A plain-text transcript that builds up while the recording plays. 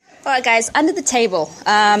All right, guys, under the table.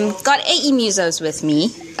 Got AE Musos with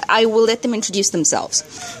me. I will let them introduce themselves.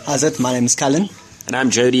 How's it? My name is Cullen. And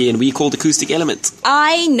I'm Jody, and we called Acoustic Element.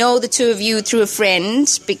 I know the two of you through a friend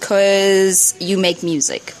because you make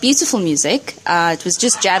music. Beautiful music. It was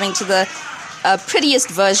just jamming to the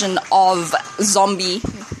prettiest version of Zombie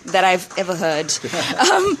that I've ever heard.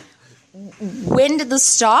 When did this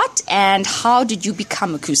start, and how did you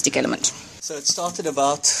become Acoustic Element? So it started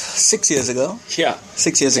about 6 years ago. Yeah.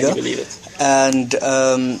 6 years ago. Can you believe it? And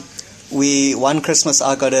one Christmas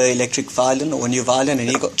I got an electric violin, or a new violin, and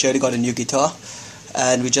Jody got a new guitar.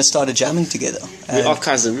 And we just started jamming together. We are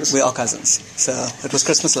cousins. We are cousins. So it was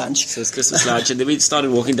Christmas lunch. So it was Christmas lunch, and then we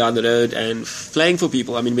started walking down the road and playing for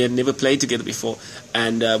people. I mean, we had never played together before.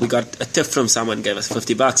 And we got a tip from someone, gave us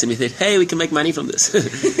 $50, and we said, hey, we can make money from this.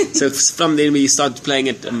 So from then we started playing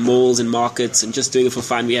at malls and markets and just doing it for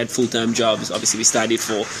fun. We had full-time jobs, obviously we studied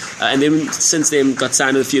for. And then since then got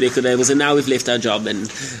signed with a few record labels, and now we've left our job and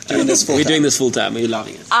we're doing this full-time. We're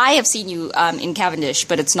loving it. I have seen you in Cavendish,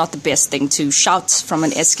 but it's not the best thing to shout from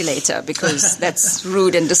an escalator because that's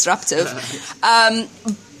rude and disruptive.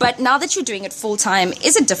 But now that you're doing it full-time,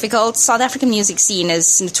 is it difficult? South African music scene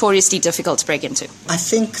is notoriously difficult to break into. I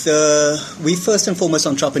think we first and foremost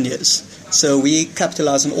entrepreneurs. So we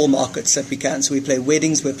capitalize on all markets that we can. So we play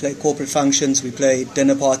weddings, we play corporate functions, we play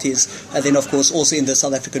dinner parties. And then, of course, also in the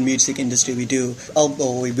South African music industry, we're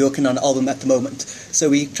working on an album at the moment. So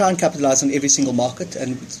we try and capitalize on every single market.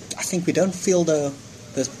 And I think we don't feel the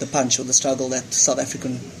punch or the struggle that South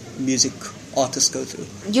African music artists go through.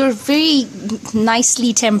 You're very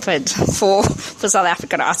nicely tempered for South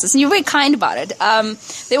African artists, and you're very kind about it.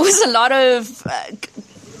 There was a lot of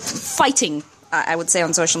fighting, I would say,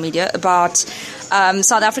 on social media about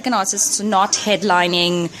South African artists not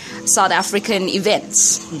headlining South African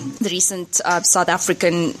events. Mm-hmm. The recent South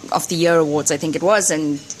African of the Year Awards, I think it was,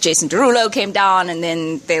 and Jason Derulo came down, and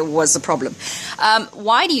then there was a problem.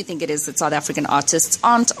 Why do you think it is that South African artists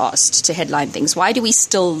aren't asked to headline things? Why do we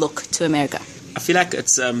still look to America? I feel like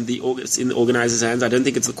it's in the organizers' hands. I don't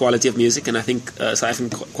think it's the quality of music, and I think South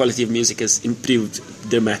African quality of music has improved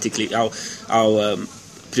dramatically. Our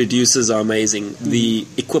producers are amazing. The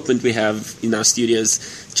equipment we have in our studios,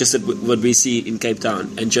 just what we see in Cape Town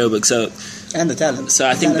and Joburg. And the talent. So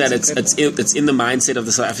I think that it's in the mindset of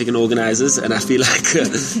the South African organizers, and I feel like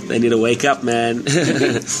they need to wake up, man.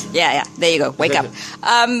 Yeah, there you go. Wake up.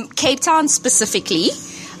 Cape Town specifically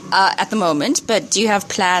at the moment, but do you have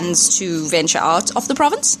plans to venture out of the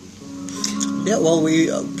province? Yeah, well, we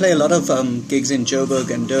play a lot of gigs in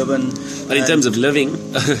Joburg and Durban. But in terms of living,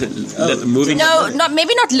 moving... No,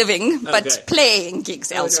 maybe not living, but playing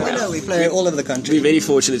gigs elsewhere. No, we play all over the country. We're very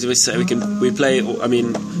fortunate to say we play,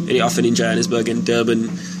 very often in Johannesburg and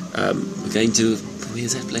Durban. We're going to...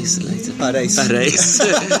 Where's that place later? Paris.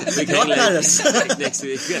 We're going next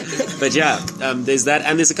week. But yeah, there's that,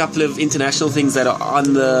 and there's a couple of international things that are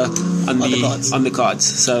on the cards.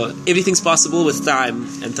 So everything's possible with time,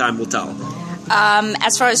 and time will tell.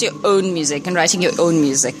 As far as your own music and writing your own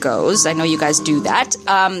music goes, I know you guys do that.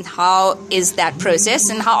 How is that process,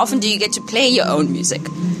 and how often do you get to play your own music?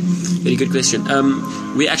 Very good question.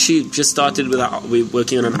 We actually just started we're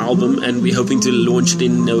working on an album, and we're hoping to launch it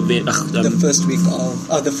in November.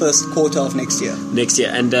 The first quarter of next year.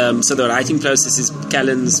 And so the writing process is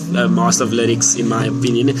Callan's master of lyrics, in my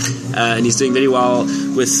opinion, and he's doing very well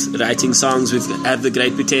with writing songs. We've had The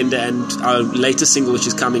Great Pretender, and our latest single, which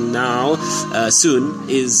is coming now soon,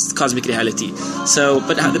 is Cosmic Reality. So,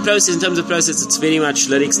 but in terms of process, it's very much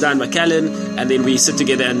lyrics done by Callan, and then we sit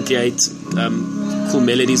together and create cool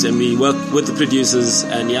melodies, and we work with the producers,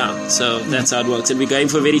 and so that's how it works. And we're going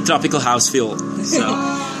for a very tropical house feel. So,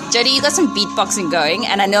 Jody, you got some beatboxing going,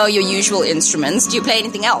 and I know your usual instruments. Do you play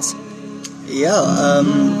anything else? Yeah,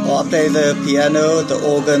 I play the piano, the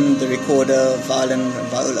organ, the recorder, violin, and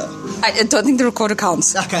viola. I don't think the recorder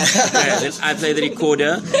counts. Okay. I play the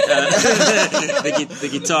recorder, the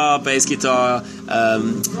guitar, bass guitar,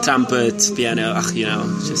 trumpet, piano,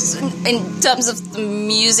 just... In terms of the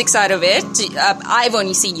music side of it, I've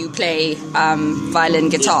only seen you play violin,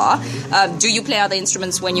 guitar. Do you play other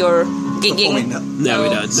instruments when you're gigging? No, we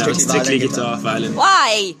don't. No, strictly guitar, violin.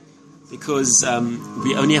 Why? Because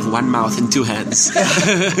we only have one mouth and two hands. So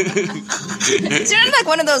you're not like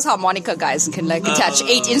one of those harmonica guys and can attach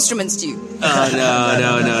 8 instruments to you.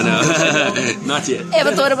 No. Not yet.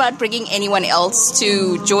 Ever thought about bringing anyone else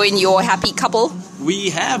to join your happy couple?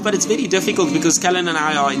 We have, but it's very difficult because Callan and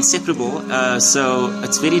I are inseparable. So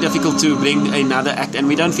it's very difficult to bring another act, and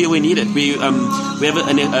we don't feel we need it. We have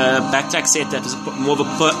a backtrack set that is more of a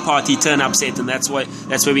party turn-up set, and that's where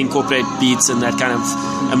we incorporate beats and that kind of,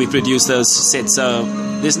 and we produce those sets. So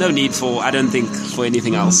there's no need for, I don't think, for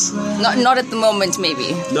anything else. Not at the moment,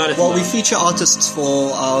 maybe. Not at Well, the we moment. feature artists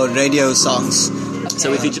for our radio songs.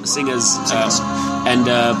 So we feature singers, and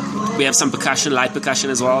we have some percussion, light percussion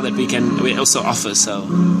as well that we also offer. So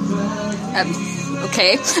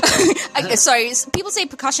Okay. Sorry, people say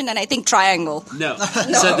percussion and I think triangle. no.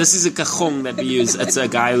 So this is a cajon that we use. It's a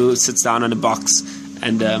guy who sits down on a box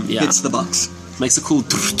and Hits the box. makes a cool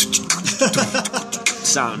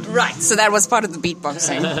sound. Right, so that was part of the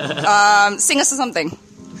beatboxing. Sing us something.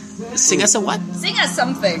 Sing us a what? Sing us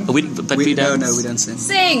something. We don't. No, we don't sing.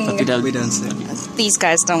 Sing. We don't. We don't sing. These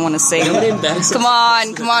guys don't want to sing. Don't embarrass us. Come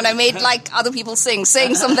on. I made like other people sing.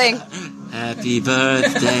 Sing something. Happy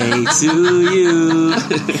birthday to you.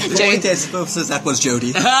 For test purposes, that was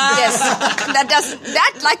Jody. Yes,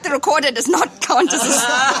 that like the recorder does not count as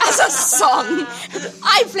a song.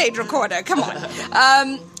 I played recorder. Come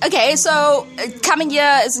on. Okay, so coming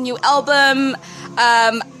year is a new album.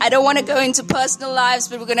 I don't want to go into personal lives,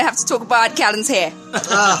 but we're going to have to talk about Callan's hair.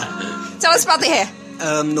 Tell us about the hair.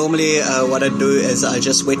 Normally, what I do is I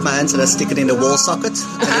just wet my hands and I stick it in the wall socket,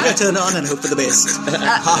 and then I turn it on and hope for the best.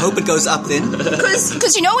 I hope it goes up then.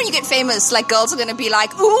 Because you know when you get famous, like girls are going to be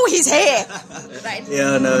like, ooh, his hair. Right?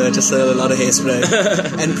 Yeah, no, just a lot of hairspray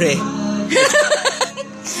and pray.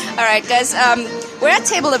 All right, guys. We're at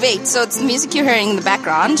Table of 8, so it's the music you're hearing in the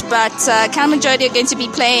background. But Callum and Jody are going to be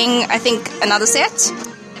playing, I think, another set.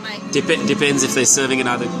 Depends if they're serving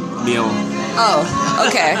another meal. Oh,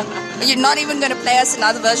 okay. You're not even going to play us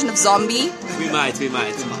another version of Zombie? We might.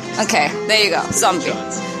 Okay, there you go. Zombie.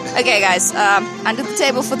 Okay, guys. Under the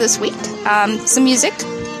table for this week. Some music.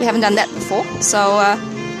 We haven't done that before. So,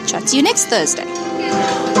 chat to you next Thursday.